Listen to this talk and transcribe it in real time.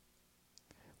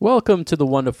Welcome to the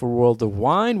wonderful world of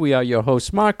wine. We are your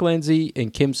hosts, Mark Lindsay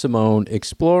and Kim Simone,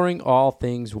 exploring all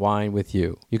things wine with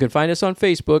you. You can find us on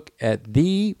Facebook at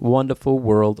The Wonderful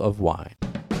World of Wine.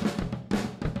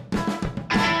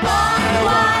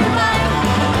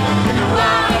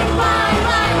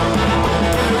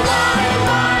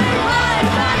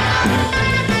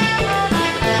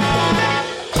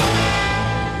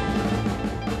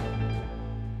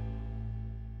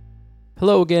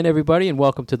 Hello again, everybody, and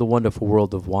welcome to the wonderful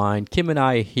world of wine. Kim and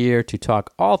I are here to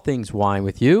talk all things wine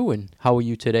with you. And how are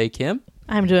you today, Kim?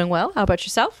 I'm doing well. How about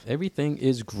yourself? Everything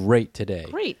is great today.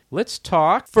 Great. Let's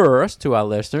talk first to our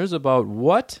listeners about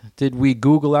what did we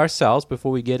Google ourselves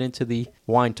before we get into the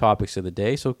wine topics of the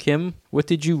day. So, Kim, what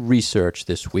did you research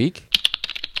this week?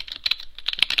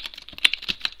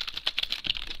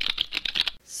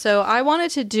 So I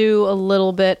wanted to do a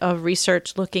little bit of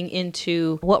research looking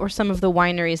into what were some of the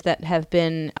wineries that have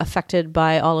been affected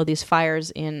by all of these fires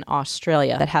in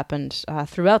Australia that happened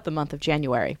throughout the month of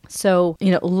January. So,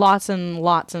 lots and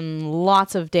lots and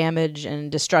lots of damage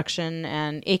and destruction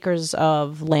and acres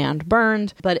of land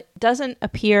burned, but it doesn't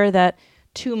appear that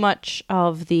too much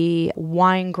of the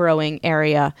wine growing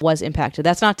area was impacted.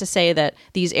 That's not to say that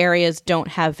these areas don't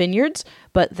have vineyards,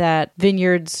 but that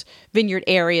vineyard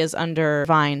areas under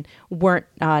vine weren't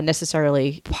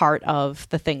necessarily part of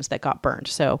the things that got burned.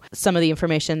 So some of the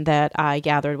information that I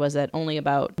gathered was that only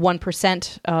about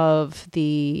 1% of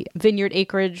the vineyard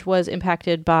acreage was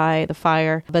impacted by the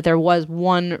fire, but there was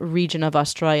one region of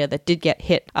Australia that did get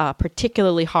hit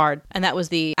particularly hard, and that was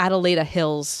the Adelaide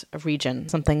Hills region.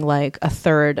 Something like a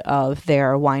third of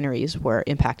their wineries were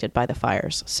impacted by the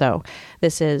fires. So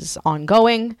this is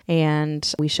ongoing, and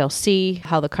we shall see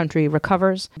how the country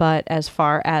recovers. But as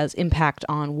far as impact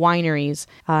on wineries,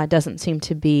 doesn't seem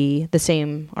to be the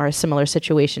same or a similar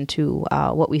situation to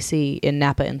what we see in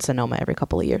Napa and Sonoma every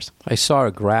couple of years. I saw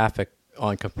a graphic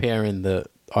on comparing the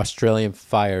Australian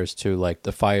fires to like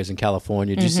the fires in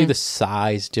California. Did you see the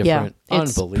size difference? Yeah,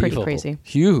 it's unbelievable. pretty crazy.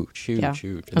 Huge. Yeah.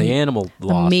 And the animal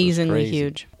loss amazingly was crazy.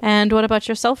 huge. And what about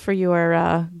yourself for your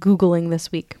Googling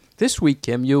this week? This week,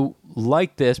 Kim, you'll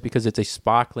like this because it's a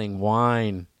sparkling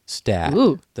wine stat.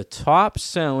 Ooh. The top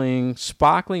selling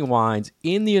sparkling wines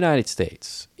in the United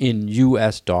States in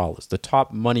U.S. dollars. The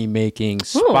top money-making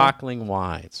sparkling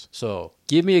wines. So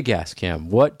give me a guess, Kim.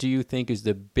 What do you think is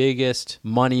the biggest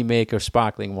money-maker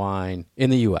sparkling wine in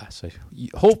the U.S.?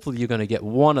 Hopefully you're going to get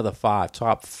one of the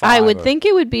top five. I would think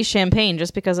it would be champagne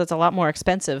just because it's a lot more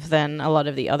expensive than a lot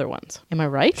of the other ones. Am I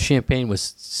right? Champagne was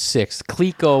sixth.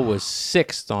 Cliquot was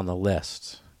sixth on the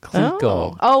list.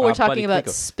 Cliquot. Oh, we're talking about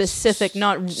Cliquot. specific,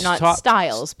 not Top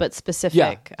styles, but specific.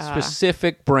 Yeah,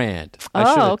 specific brand.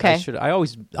 Okay. I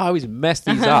always mess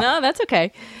these up. No, that's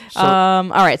okay. So- all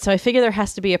right, so I figure there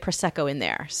has to be a Prosecco in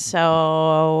there.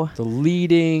 So The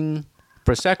leading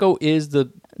Prosecco is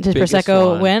the did biggest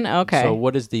Prosecco one. win? Okay. So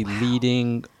what is the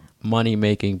leading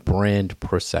money-making brand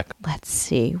Prosecco? Let's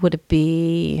see. Would it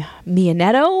be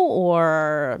Mianetto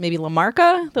or maybe La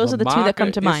Marca? Those are the two that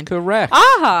come to mind. Correct.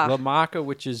 Aha! La Marca,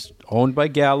 which is owned by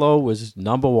Gallo, was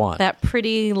number one. That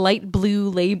pretty light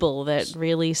blue label that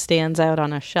really stands out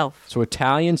on a shelf. So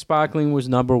Italian sparkling was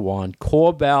number one.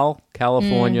 Corbel,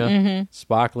 California,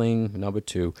 sparkling, number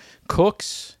two.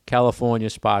 Cook's,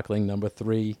 California, sparkling, number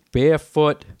three.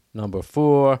 Barefoot, number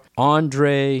four.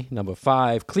 Andre, number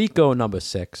five. Cliquot, number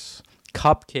six.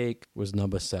 Cupcake was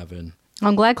number seven.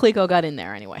 I'm glad Cliquot got in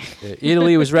there anyway.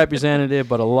 Italy was representative,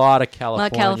 but a lot of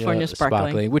California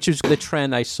sparkling, which is the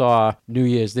trend I saw New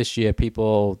Year's this year.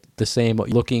 People the same,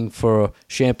 looking for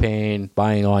champagne,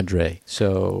 buying Andre.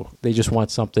 So they just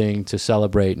want something to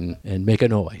celebrate and make a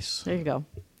noise. There you go.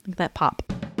 Look at that pop.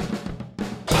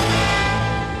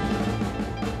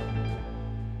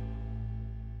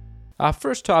 Our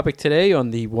first topic today on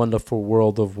the wonderful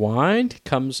world of wine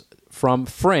comes from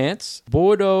France.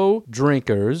 Bordeaux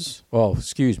winemakers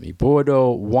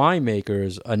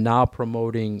are now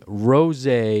promoting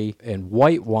rosé and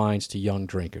white wines to young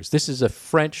drinkers. This is a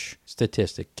French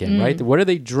statistic, Kim, right? What are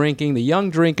they drinking? The young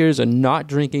drinkers are not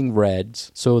drinking reds,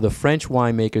 so the French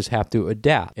winemakers have to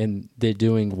adapt, and they're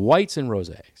doing whites and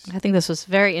rosés. I think this was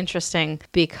very interesting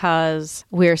because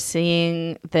we're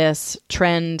seeing this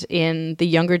trend in the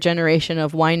younger generation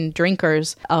of wine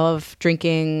drinkers of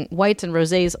drinking whites and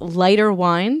rosés, lighter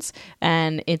wines,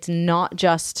 and it's not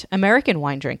just American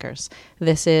wine drinkers.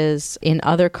 This is in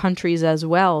other countries as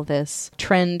well, this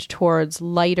trend towards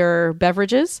lighter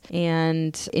beverages,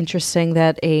 and interesting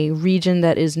that a region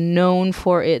that is known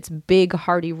for its big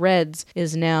hearty reds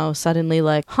is now suddenly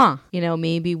like,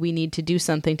 maybe we need to do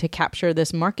something to capture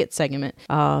this market segment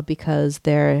because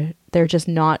they're just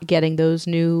not getting those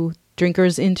new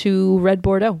drinkers into red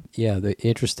Bordeaux. Yeah, the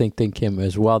interesting thing, Kim,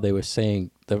 as well, they were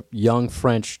saying the young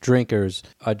French drinkers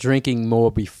are drinking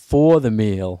more before the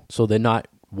meal, so they're not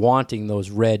wanting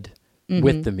those red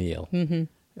with the meal.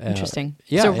 Interesting.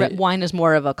 Yeah, So wine is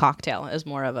more of a cocktail, is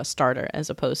more of a starter,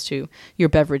 as opposed to your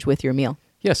beverage with your meal.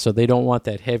 Yeah, so they don't want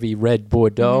that heavy red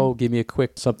Bordeaux. Give me a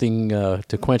quick something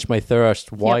to quench my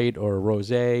thirst, white or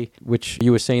rosé, which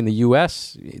you were saying the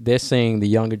U.S., they're saying the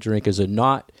younger drinkers are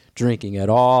not drinking at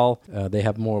all. They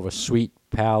have more of a sweet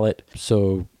palate.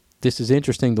 So this is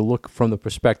interesting to look from the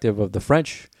perspective of the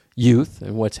French youth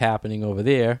and what's happening over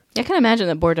there. I can imagine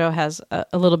that Bordeaux has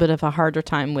a little bit of a harder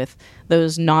time with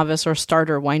those novice or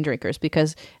starter wine drinkers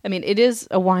because, I mean, it is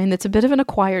a wine that's a bit of an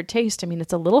acquired taste. I mean,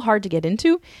 it's a little hard to get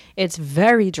into. It's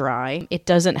very dry. It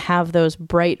doesn't have those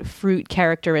bright fruit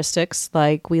characteristics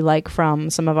like we like from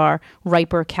some of our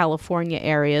riper California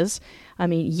areas. I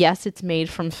mean, yes, it's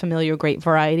made from familiar grape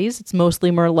varieties. It's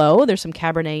mostly Merlot. There's some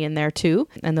Cabernet in there too.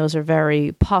 And those are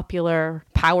very popular,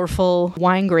 powerful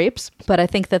wine grapes. But I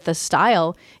think that the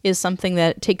style is something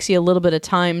that takes you a little bit of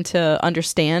time to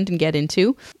understand and get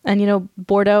into. And, you know,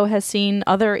 Bordeaux has seen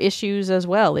other issues as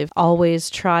well. They've always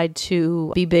tried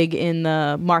to be big in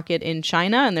the market in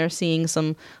China, and they're seeing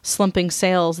some slumping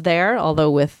sales there. Although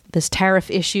with this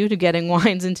tariff issue to getting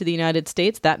wines into the United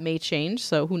States, that may change.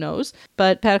 So who knows?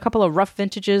 But had a couple of rough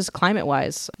vintages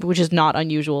climate-wise, which is not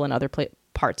unusual in other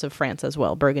parts of France as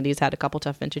well. Burgundy's had a couple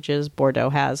tough vintages. Bordeaux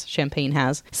has. Champagne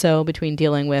has. So between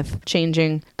dealing with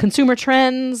changing consumer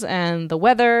trends and the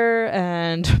weather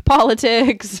and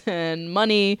politics and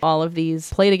money, all of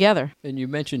these play together. And you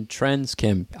mentioned trends,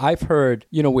 Kim. I've heard,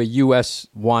 you know, where U.S.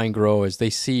 wine growers, they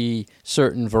see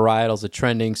certain varietals are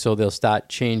trending, so they'll start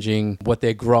changing what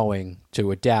they're growing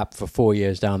to adapt for 4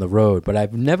 years down the road. But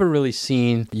I've never really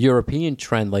seen European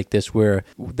trend like this where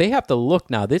they have to look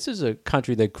now. This is a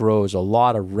country that grows a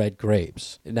lot of red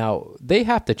grapes. Now, they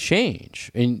have to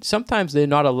change. And sometimes they're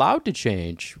not allowed to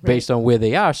change based on where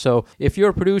they are. So if you're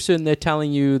a producer and they're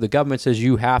telling you, the government says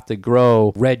you have to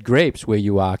grow red grapes where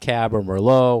you are, Cab or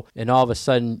Merlot, and all of a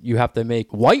sudden you have to make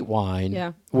white wine.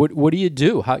 Yeah. What do you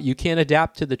do? How you can't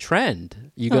adapt to the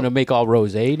trend? You're going to make all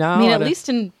rosé now? I mean, at least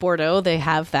in Bordeaux, they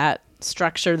have that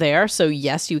structure there. So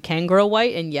yes, you can grow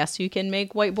white, and yes, you can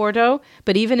make white Bordeaux.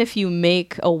 But even if you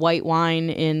make a white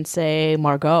wine in, say,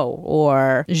 Margaux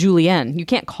or Julienne, you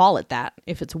can't call it that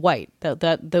if it's white.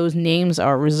 Those names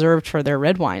are reserved for their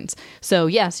red wines. So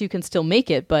yes, you can still make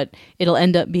it, but it'll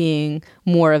end up being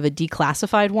more of a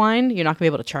declassified wine. You're not going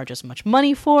to be able to charge as much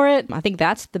money for it. I think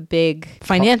that's the big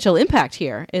financial impact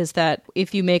here, is that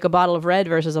if you make a bottle of red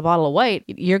versus a bottle of white,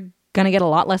 you're going to get a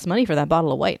lot less money for that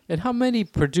bottle of white. And how many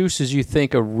producers you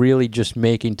think are really just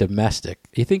making domestic?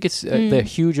 You think it's the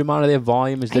huge amount of their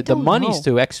volume is that the money's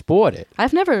to export it?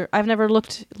 I've never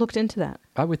looked into that.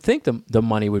 I would think the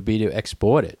money would be to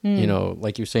export it. You know,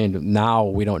 like you're saying, now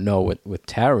we don't know with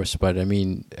tariffs, but I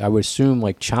mean, I would assume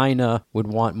like China would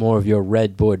want more of your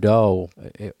red Bordeaux.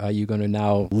 Are you going to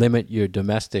now limit your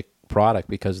domestic product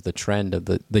because of the trend of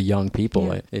the young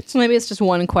people? Yeah. Maybe it's just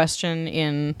one question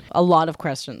in a lot of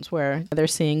questions where they're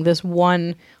seeing this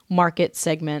one market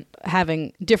segment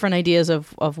having different ideas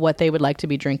of what they would like to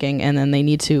be drinking, and then they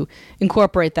need to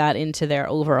incorporate that into their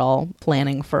overall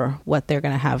planning for what they're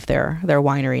going to have their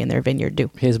winery and their vineyard do.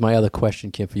 Here's my other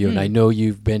question, Kim, for you. And I know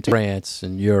you've been to France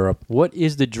and Europe. What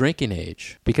is the drinking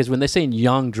age? Because when they're saying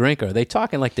young drinker, are they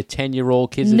talking like the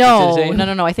 10-year-old kids? No.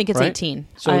 I think it's right? 18.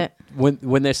 So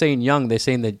when they're saying young, they're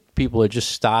saying that people are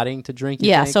just starting to drink?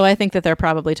 Yeah, so I think that they're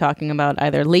probably talking about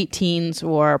either late teens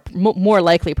or more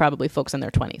likely probably folks in their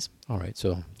 20s. All right,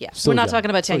 so... Yeah, we're not talking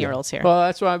about 10-year-olds here. Well,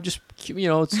 that's why I'm just,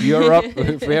 it's Europe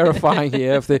verifying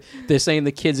here. If they're saying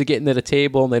the kids are getting to the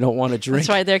table and they don't want to drink.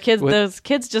 That's right, those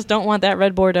kids just don't want that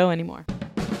red Bordeaux anymore.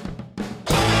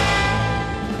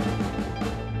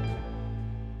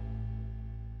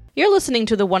 You're listening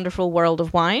to The Wonderful World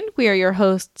of Wine. We are your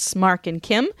hosts, Mark and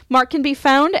Kim. Mark can be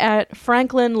found at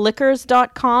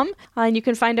franklinliquors.com, and you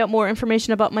can find out more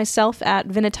information about myself at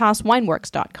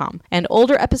vinitaswineworks.com. And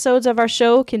older episodes of our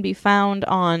show can be found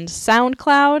on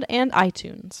SoundCloud and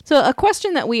iTunes. So a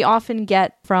question that we often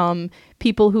get from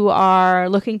people who are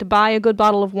looking to buy a good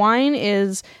bottle of wine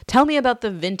is, tell me about the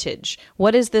vintage.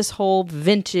 What is this whole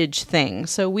vintage thing?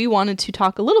 So we wanted to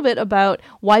talk a little bit about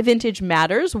why vintage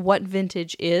matters, what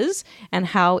vintage is, and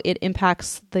how it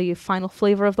impacts the final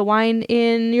flavor of the wine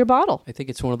in your bottle. I think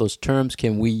it's one of those terms,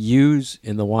 Kim, we use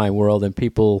in the wine world and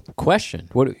people question.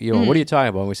 What are you talking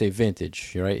about when we say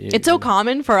vintage, right? It's so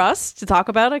common for us to talk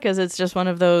about it because it's just one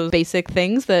of those basic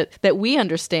things that we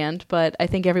understand, but I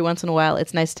think every once in a while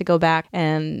it's nice to go back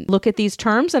and look at these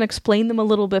terms and explain them a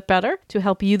little bit better to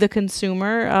help you, the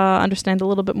consumer, understand a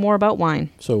little bit more about wine.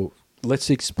 So let's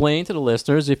explain to the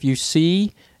listeners, if you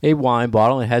see a wine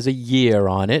bottle and it has a year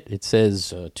on it, it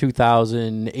says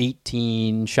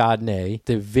 2018 Chardonnay.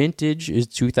 The vintage is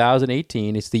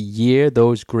 2018. It's the year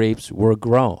those grapes were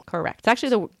grown. Correct. It's actually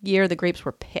the year the grapes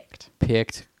were picked.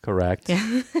 Correct.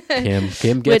 Yeah.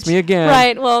 Kim gets me again.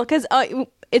 Right. Well, because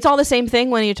it's all the same thing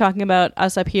when you're talking about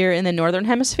us up here in the Northern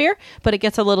Hemisphere, but it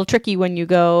gets a little tricky when you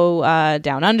go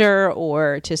down under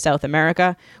or to South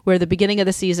America, where the beginning of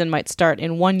the season might start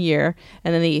in one year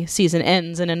and then the season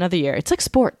ends in another year. It's like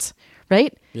sports,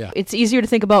 right? Yeah. It's easier to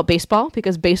think about baseball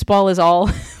because baseball is all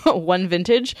one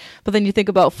vintage, but then you think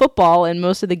about football and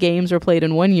most of the games were played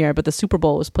in one year, but the Super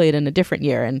Bowl was played in a different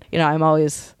year. And, I'm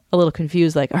always a little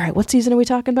confused, like, all right, what season are we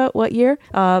talking about? What year?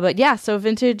 But yeah, so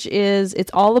vintage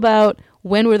it's all about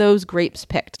when were those grapes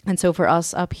picked? And so for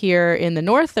us up here in the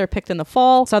north, they're picked in the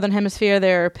fall. Southern Hemisphere,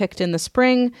 they're picked in the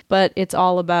spring, but it's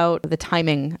all about the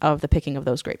timing of the picking of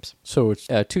those grapes. So it's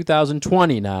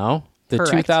 2020 now. The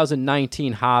Correct.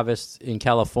 2019 harvest in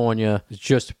California is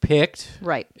just picked.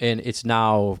 Right. And it's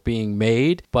now being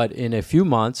made. But in a few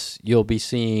months, you'll be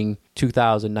seeing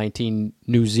 2019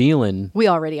 New Zealand We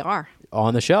already are.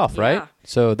 on the shelf, right? Yeah.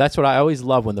 So that's what I always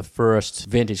love when the first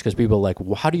vintage, because people are like,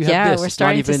 well, how do you have Yeah, this? we're It's not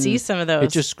starting to even- see some of those.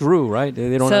 It just grew, right?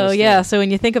 They don't So understand. yeah, so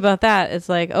when you think about that, it's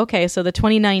like, okay, so the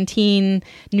 2019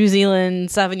 New Zealand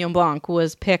Sauvignon Blanc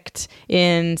was picked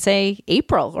in, say,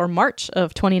 April or March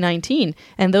of 2019.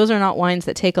 And those are not wines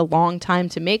that take a long time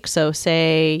to make. So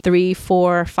say 3,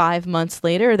 4, 5 months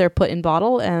later, they're put in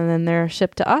bottle and then they're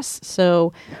shipped to us.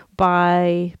 So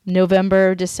by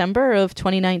November, December of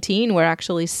 2019, we're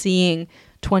actually seeing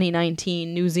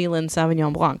 2019 New Zealand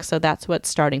Sauvignon Blanc. So that's what's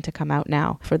starting to come out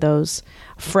now for those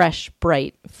fresh,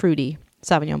 bright, fruity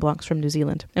Sauvignon Blancs from New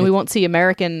Zealand. And we won't see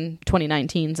American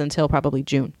 2019s until probably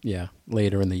June. Yeah,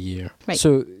 later in the year. Right.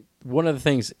 So one of the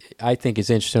things I think is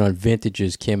interesting on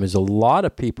vintages, Kim, is a lot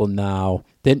of people now,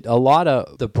 a lot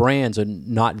of the brands are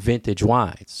not vintage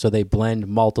wines. So they blend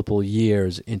multiple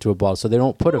years into a bottle. So they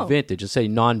don't put a vintage, just say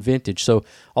non-vintage. So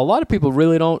a lot of people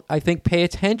really don't, I think, pay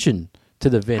attention to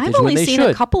the vintage I've only when they seen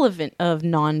should. a couple of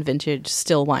non-vintage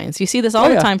still wines. You see this all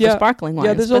the time for sparkling wines.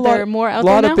 Yeah, there's but a lot, there are more out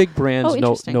lot there of now? big brands,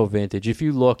 interesting. no vintage. If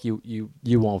you look, you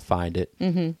won't find it.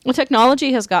 Mm-hmm. Well,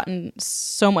 technology has gotten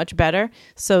so much better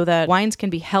so that wines can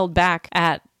be held back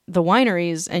at the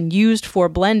wineries and used for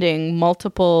blending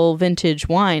multiple vintage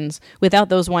wines without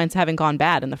those wines having gone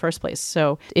bad in the first place.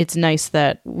 So it's nice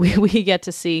that we get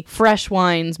to see fresh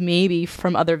wines maybe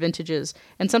from other vintages.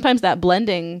 And sometimes that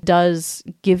blending does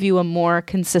give you a more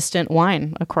consistent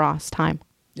wine across time.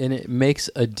 And it makes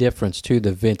a difference to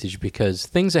the vintage because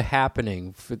things are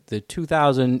happening. For the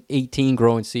 2018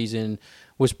 growing season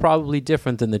was probably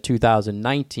different than the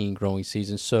 2019 growing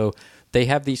season. So they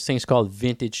have these things called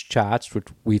vintage charts, which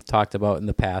we've talked about in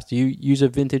the past. Do you use a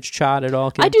vintage chart at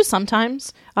all, Kim? I do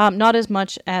sometimes, not as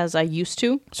much as I used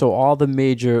to. So all the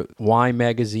major wine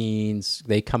magazines,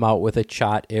 they come out with a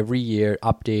chart every year,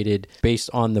 updated based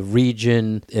on the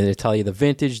region. And they tell you the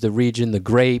vintage, the region, the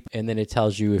grape, and then it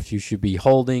tells you if you should be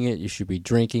holding it, you should be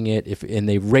drinking it. And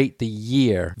they rate the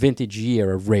year, vintage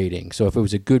year of rating. So if it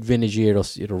was a good vintage year,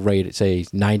 it'll rate it, say,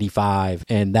 95,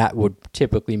 and that would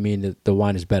typically mean that the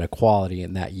wine is better quality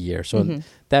in that year. So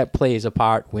that plays a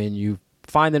part when you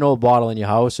find an old bottle in your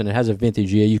house and it has a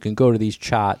vintage year. You can go to these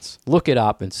charts, look it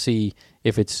up, and see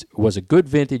if it was a good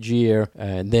vintage year,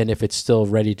 and then if it's still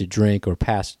ready to drink or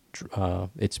past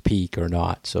its peak or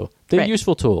not. So they're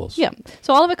useful tools. Yeah.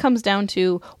 So all of it comes down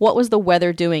to what was the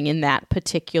weather doing in that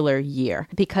particular year?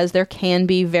 Because there can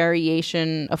be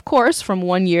variation, of course, from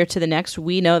one year to the next.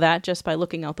 We know that just by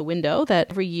looking out the window, that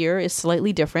every year is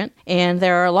slightly different. And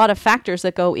there are a lot of factors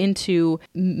that go into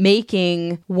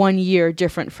making one year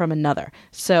different from another.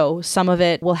 So some of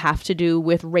it will have to do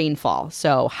with rainfall.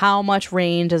 So how much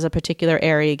rain does a particular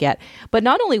area get? But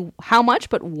not only how much,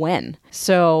 but when.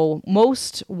 So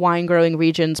most wine growing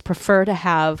regions prefer to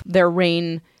have their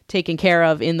rain taken care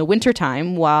of in the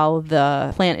wintertime while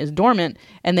the plant is dormant,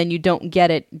 and then you don't get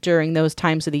it during those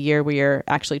times of the year where you're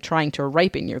actually trying to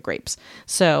ripen your grapes.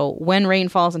 So when rain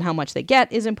falls and how much they get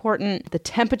is important. The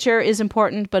temperature is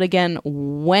important, but again,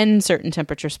 when certain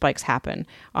temperature spikes happen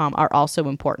are also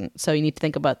important. So you need to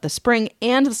think about the spring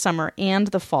and the summer and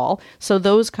the fall. So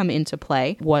those come into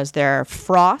play. Was there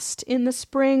frost in the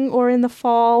spring or in the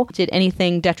fall? Did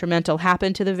anything detrimental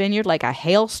happen to the vineyard, like a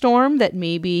hailstorm that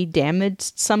maybe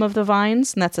damaged some some of the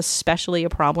vines, and that's especially a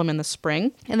problem in the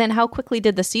spring. And then how quickly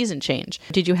did the season change?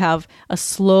 Did you have a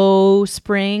slow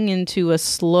spring into a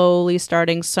slowly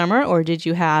starting summer, or did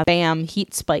you have, bam,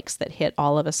 heat spikes that hit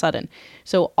all of a sudden?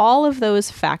 So all of those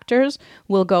factors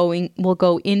will go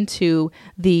into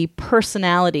the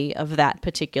personality of that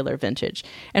particular vintage.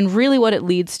 And really what it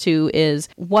leads to is,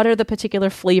 what are the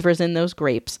particular flavors in those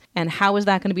grapes, and how is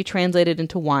that going to be translated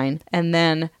into wine? And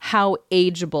then how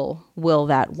ageable will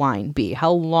that wine be?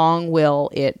 How long will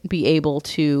it be able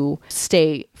to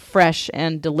stay fresh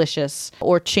and delicious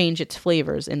or change its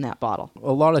flavors in that bottle?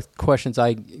 A lot of questions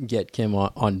I get, Kim,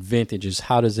 on vintage is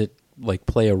how does it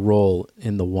play a role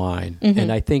in the wine? Mm-hmm.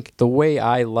 And I think the way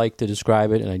I like to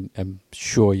describe it, and I'm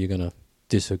sure you're going to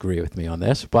disagree with me on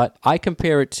this, but I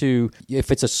compare it to,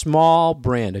 if it's a small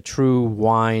brand, a true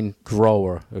wine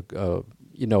grower,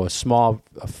 a small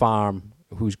farm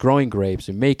who's growing grapes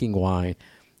and making wine,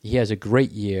 he has a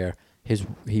great year.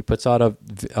 He puts out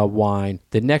a wine.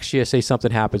 The next year, say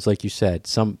something happens, like you said,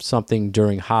 something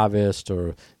during harvest,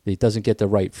 or he doesn't get the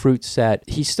right fruit set.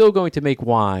 He's still going to make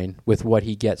wine with what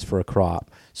he gets for a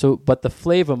crop. So, but the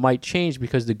flavor might change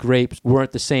because the grapes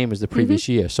weren't the same as the previous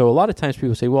year. So a lot of times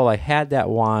people say, well, I had that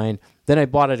wine, then I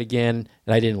bought it again,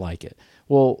 and I didn't like it.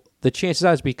 Well, the chances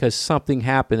are it's because something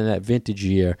happened in that vintage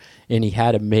year and he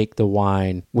had to make the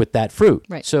wine with that fruit.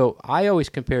 Right. So I always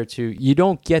compare it to, you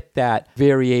don't get that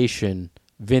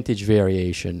vintage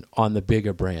variation on the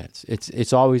bigger brands.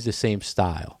 It's always the same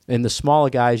style. And the smaller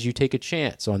guys, you take a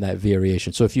chance on that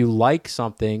variation. So if you like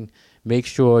something, make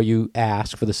sure you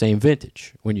ask for the same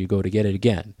vintage when you go to get it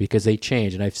again, because they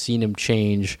change. And I've seen them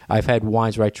change. I've had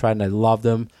wines where I tried and I love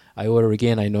them. I order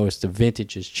again, I notice the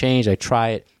vintage has changed. I try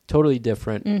it, totally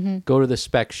different. Go to the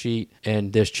spec sheet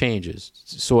and there's changes.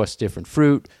 Source different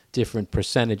fruit, different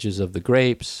percentages of the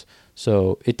grapes.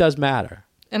 So it does matter.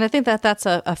 And I think that that's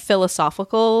a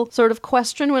philosophical sort of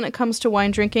question when it comes to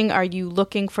wine drinking. Are you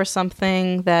looking for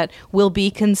something that will be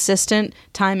consistent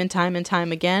time and time and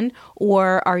time again?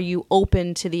 Or are you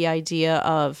open to the idea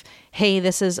of, hey,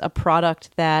 this is a product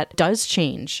that does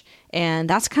change? And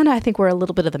that's kind of, I think, where a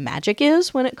little bit of the magic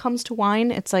is when it comes to wine.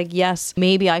 It's like, yes,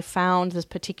 maybe I found this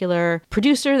particular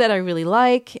producer that I really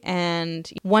like,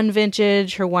 and one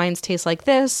vintage, her wines taste like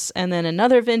this, and then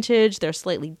another vintage, they're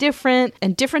slightly different.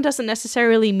 And different doesn't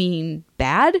necessarily mean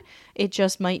bad. It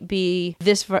just might be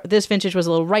this vintage was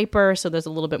a little riper, so there's a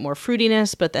little bit more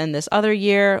fruitiness, but then this other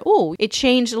year, it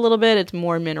changed a little bit. It's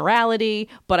more minerality,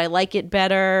 but I like it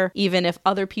better, even if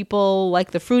other people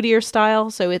like the fruitier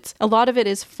style. So it's a lot of it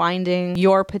is finding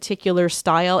your particular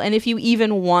style. And if you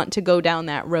even want to go down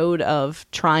that road of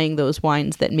trying those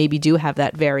wines that maybe do have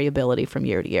that variability from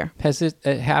year to year. Has it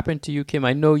happened to you, Kim?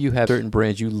 I know you have certain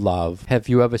brands you love. Have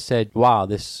you ever said, wow,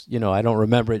 this, I don't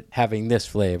remember it having this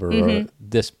flavor or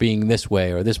this being this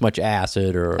way or this much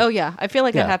acid or... Oh, yeah. I feel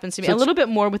like that happens to me. So a little bit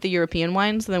more with the European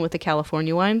wines than with the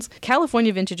California wines.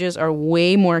 California vintages are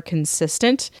way more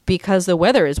consistent because the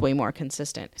weather is way more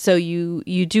consistent. So you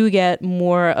do get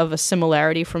more of a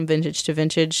similarity from vintage to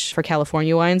vintage for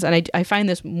California wines. And I find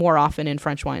this more often in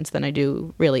French wines than I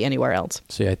do really anywhere else.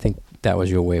 See, I think that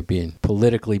was your way of being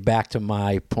politically back to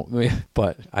my point,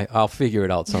 but I'll figure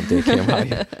it out someday,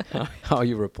 Kim, how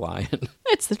you replying.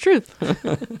 It's the truth.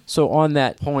 So on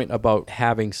that point about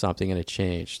having something and it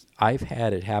changed, I've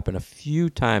had it happen a few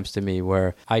times to me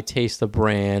where I taste the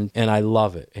brand and I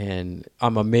love it and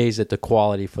I'm amazed at the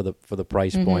quality for the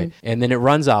price point. And then it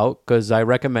runs out because I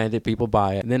recommend it, people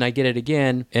buy it. And then I get it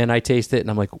again and I taste it and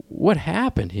I'm like, what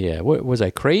happened here? Was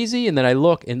I crazy? And then I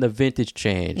look and the vintage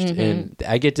changed and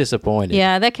I get disappointed.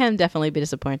 Yeah, that can definitely be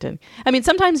disappointing. I mean,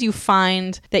 sometimes you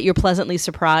find that you're pleasantly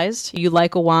surprised. You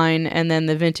like a wine and then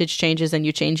the vintage changes and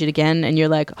you change it again and you're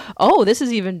like, oh, this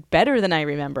is even better than I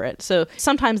remember it. So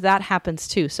sometimes that happens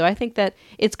too. So I think that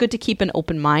it's good to keep an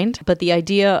open mind, but the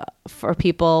idea for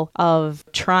people of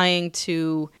trying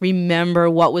to remember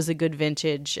what was a good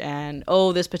vintage and,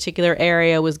 this particular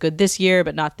area was good this year,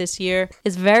 but not this year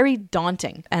is very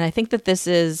daunting. And I think that this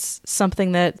is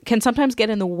something that can sometimes get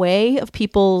in the way of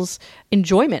people's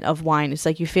enjoyment of wine. It's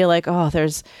like you feel like,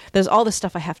 there's all this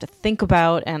stuff I have to think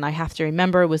about and I have to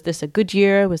remember, was this a good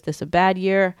year? Was this a bad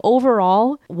year?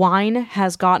 Overall, wine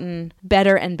has gotten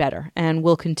better and better and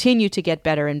will continue to get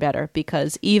better and better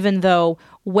because even though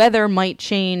weather might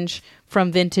change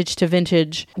from vintage to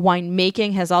vintage,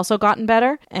 winemaking has also gotten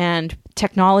better and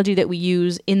technology that we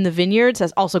use in the vineyards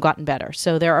has also gotten better.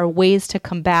 So there are ways to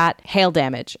combat hail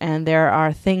damage and there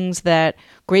are things that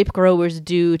grape growers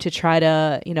do to try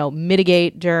to,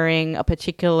 mitigate during a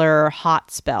particular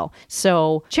hot spell.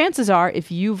 So chances are,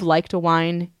 if you've liked a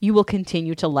wine, you will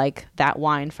continue to like that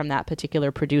wine from that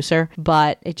particular producer,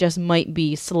 but it just might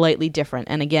be slightly different.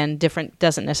 And again, different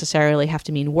doesn't necessarily have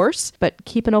to mean worse, but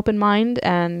keep an open mind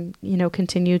and,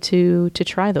 continue to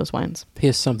try those wines.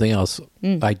 Here's something else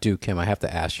I do, Kim, I have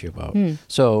to ask you about.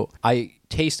 So I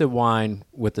taste a wine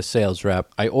with the sales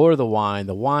rep. I order the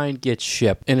wine gets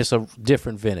shipped, and it's a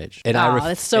different vintage. And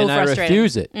that's so frustrating. I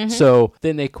refuse it. So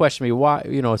then they question me, why,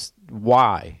 it's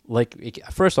why? Like,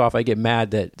 first off, I get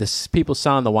mad that the people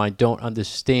selling the wine don't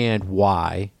understand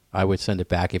why I would send it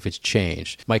back if it's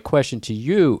changed. My question to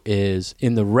you is,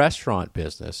 in the restaurant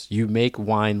business, you make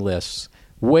wine lists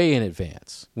way in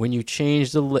advance. When you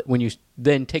change when you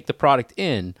then take the product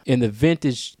in and the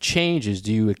vintage changes,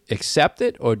 do you accept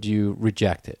it or do you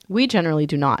reject it? We generally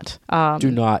do not.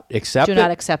 Do not accept it? Do not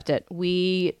accept it.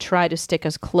 We try to stick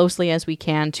as closely as we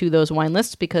can to those wine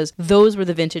lists because those were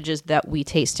the vintages that we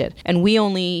tasted. And we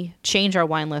only change our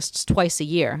wine lists twice a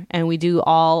year. And we do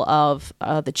all of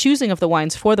the choosing of the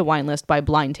wines for the wine list by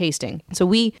blind tasting. So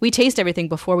we taste everything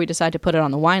before we decide to put it on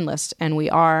the wine list. And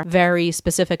we are very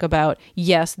specific about,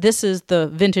 yes, this is the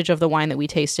vintage of the wine that we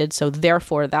tasted. So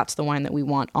therefore, that's the wine that we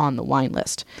want on the wine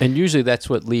list. And usually that's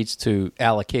what leads to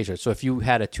allocation. So if you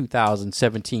had a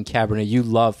 2017 Cabernet you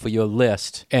love for your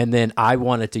list, and then I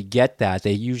wanted to get that,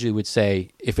 they usually would say,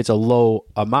 if it's a low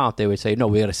amount, they would say, no,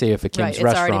 we got to save it for Kim's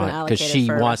restaurant because she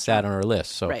wants that on her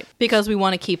list. So. Right. Because we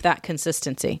want to keep that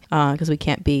consistency because we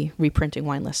can't be reprinting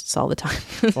wine lists all the time.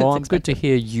 Well, I'm good to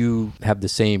hear you have the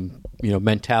same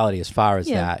mentality as far as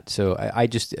that. So I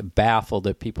just baffled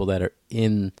at people that are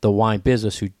in the wine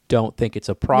business who don't think it's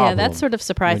a problem. Yeah, that's sort of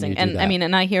surprising. And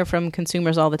and I hear from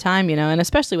consumers all the time, and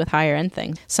especially with higher end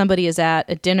things. Somebody is at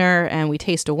a dinner and we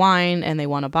taste a wine and they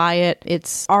want to buy it.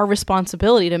 It's our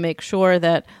responsibility to make sure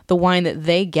that the wine that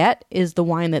they get is the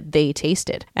wine that they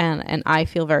tasted. And I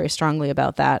feel very strongly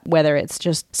about that. Whether it's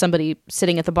just somebody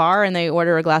sitting at the bar and they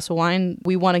order a glass of wine,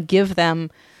 we want to give them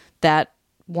that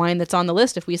wine that's on the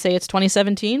list. If we say it's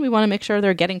 2017, we want to make sure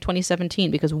they're getting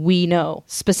 2017 because we know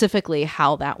specifically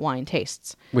how that wine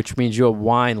tastes. Which means your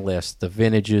wine list, the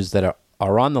vintages that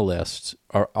are on the list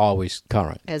are always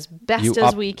current. As best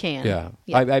as we can.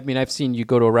 Yeah. I mean, I've seen you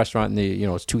go to a restaurant and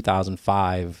it's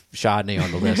 2005 Chardonnay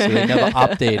on the list. So they never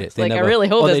update it. I really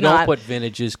hope it's not. They don't put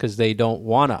vintages because they don't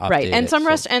want to update it. Right. And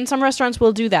some restaurants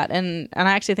will do that. And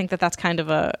I actually think that that's kind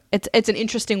of it's an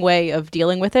interesting way of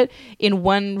dealing with it. In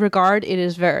one regard, it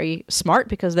is very smart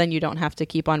because then you don't have to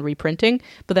keep on reprinting.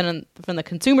 But then from the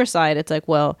consumer side, it's like,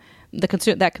 well,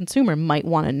 that consumer might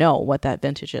want to know what that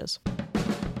vintage is.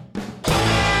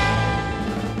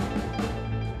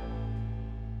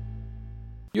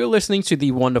 You're listening to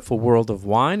The Wonderful World of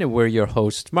Wine, and we're your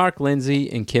hosts, Mark Lindsay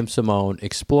and Kim Simone,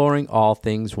 exploring all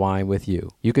things wine with you.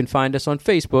 You can find us on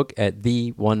Facebook at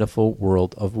The Wonderful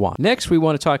World of Wine. Next, we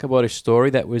want to talk about a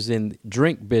story that was in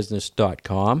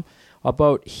drinkbusiness.com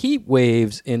about heat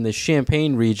waves in the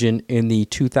Champagne region in the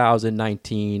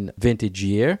 2019 vintage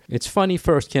year. It's funny,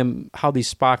 first, Kim, how these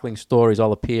sparkling stories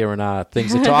all appear in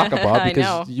things to talk about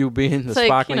because you being the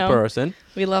sparkling person.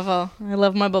 I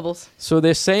love my bubbles. So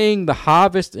they're saying the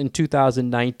harvest in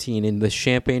 2019 in the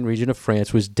Champagne region of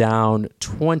France was down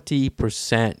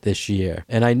 20% this year.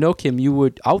 And I know, Kim, you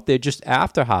were out there just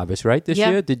after harvest, right, this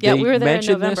year? Did they we were there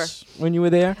mention in November. this when you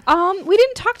were there? We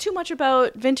didn't talk too much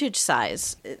about vintage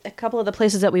size. A couple of the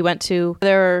places that we went to,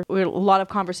 there were a lot of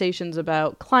conversations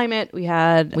about climate. We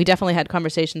definitely had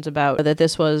conversations about that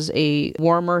this was a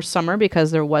warmer summer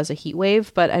because there was a heat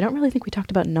wave, but I don't really think we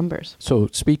talked about numbers. So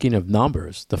speaking of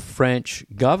numbers, the French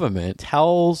government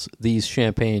tells these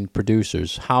champagne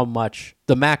producers how much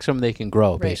the maximum they can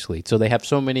grow, basically. So they have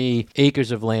so many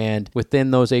acres of land.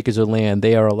 Within those acres of land,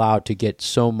 they are allowed to get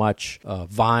so much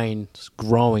vines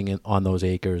growing on those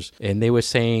acres. And they were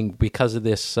saying because of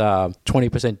this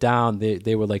 20% down,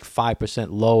 they were like 5%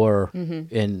 lower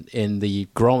in the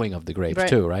growing of the grapes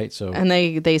too, right? So and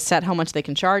they set how much they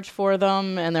can charge for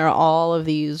them, and there are all of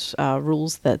these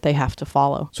rules that they have to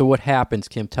follow. So what happens,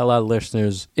 Kim? Tell our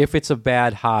listeners, if it's a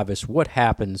bad harvest, what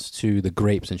happens to the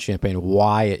grapes in Champagne?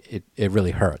 Why it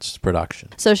really hurts production?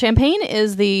 So Champagne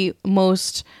is the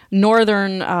most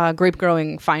northern grape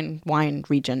growing fine wine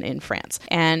region in France,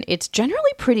 and it's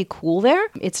generally pretty cool there.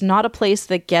 It's not a place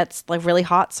that gets like really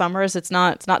hot summers. It's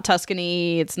not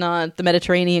Tuscany, it's not the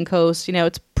Mediterranean coast.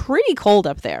 It's pretty cold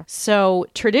up there. So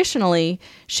traditionally,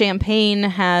 champagne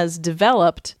has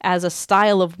developed as a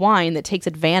style of wine that takes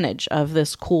advantage of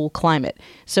this cool climate.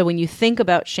 So when you think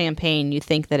about champagne, you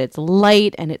think that it's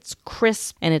light and it's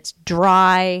crisp and it's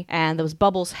dry and those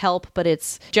bubbles help, but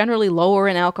it's generally lower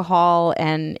in alcohol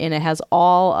and it has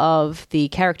all of the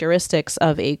characteristics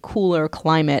of a cooler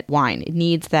climate wine. It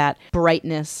needs that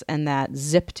brightness and that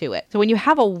zip to it. So when you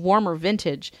have a warmer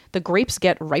vintage, the grapes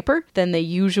get riper than they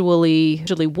usually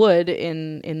would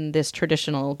in this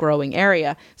traditional growing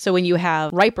area. So when you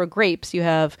have riper grapes, you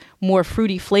have more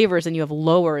fruity flavors and you have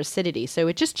lower acidity. So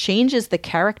it just changes the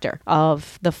character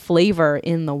of the flavor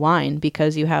in the wine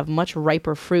because you have much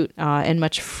riper fruit and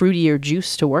much fruitier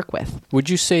juice to work with. Would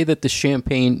you say that the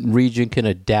Champagne region can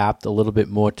adapt a little bit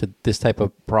more to this type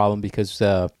of problem because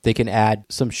they can add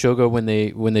some sugar when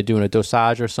they're doing a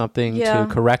dosage or something to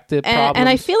correct the problem? And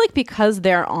I feel like because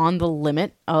they're on the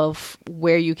limit of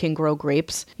where you can grow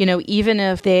grapes, even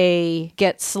if they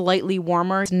get slightly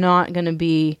warmer, it's not going to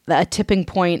be a tipping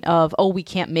point of, oh, we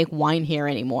can't make wine here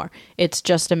anymore. It's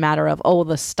just a matter of, oh,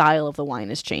 the style of the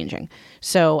wine is changing.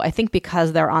 So I think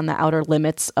because they're on the outer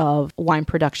limits of wine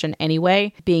production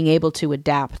anyway, being able to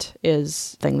adapt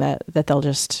is the thing that they'll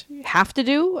just have to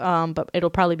do. But it'll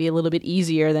probably be a little bit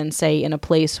easier than, say, in a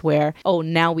place where, oh,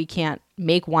 now we can't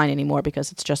make wine anymore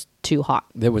because it's just too hot.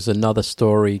 There was another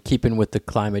story, keeping with the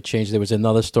climate change, there was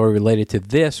another story related to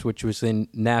this, which was in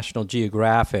National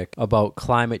Geographic, about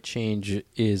climate change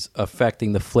is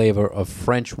affecting the flavor of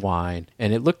French wine.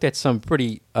 And it looked at some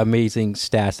pretty amazing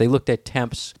stats. They looked at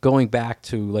temps going back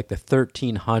to like the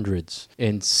 1300s.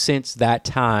 And since that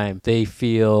time, they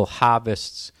feel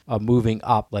harvests are moving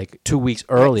up like 2 weeks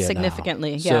earlier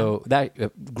significantly, now. yeah. So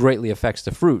that greatly affects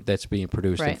the fruit that's being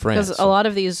produced in France. Because a lot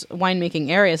of these winemaking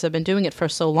areas have been doing it for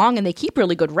so long and they keep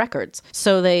really good records.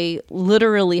 So they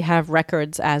literally have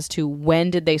records as to when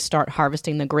did they start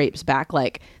harvesting the grapes back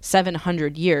like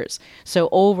 700 years. So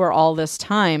over all this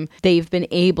time, they've been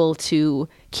able to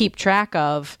keep track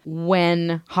of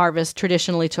when harvest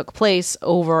traditionally took place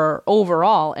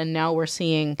overall, and now we're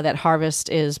seeing that harvest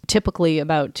is typically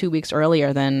about 2 weeks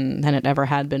earlier than it ever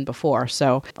had been before.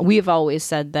 So we've always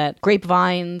said that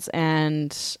grapevines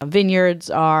and vineyards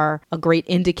are a great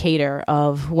indicator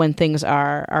of when things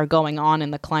are going on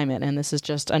in the climate, and this is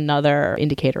just another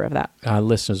indicator of that. Our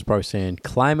listeners are probably saying,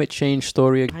 climate change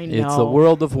story, I know. It's the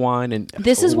world of wine. And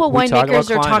this is what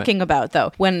winemakers are climate. talking about,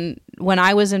 though. When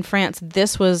I was in France,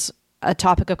 this was a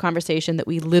topic of conversation that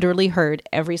we literally heard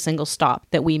every single stop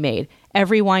that we made.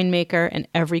 Every winemaker and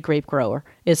every grape grower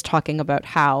is talking about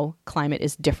how climate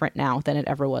is different now than it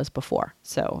ever was before.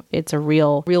 So it's a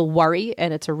real worry,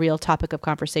 and it's a real topic of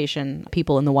conversation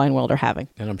people in the wine world are having.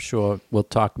 And I'm sure we'll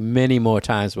talk many more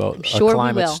times about a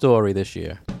climate story this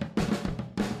year.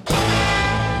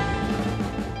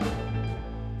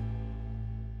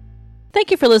 Thank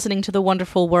you for listening to The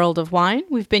Wonderful World of Wine.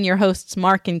 We've been your hosts,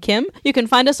 Mark and Kim. You can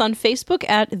find us on Facebook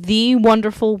at The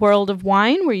Wonderful World of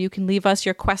Wine, where you can leave us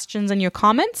your questions and your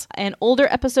comments. And older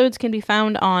episodes can be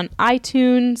found on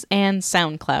iTunes and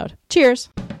SoundCloud. Cheers.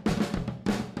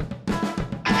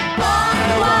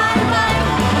 Wine, wine.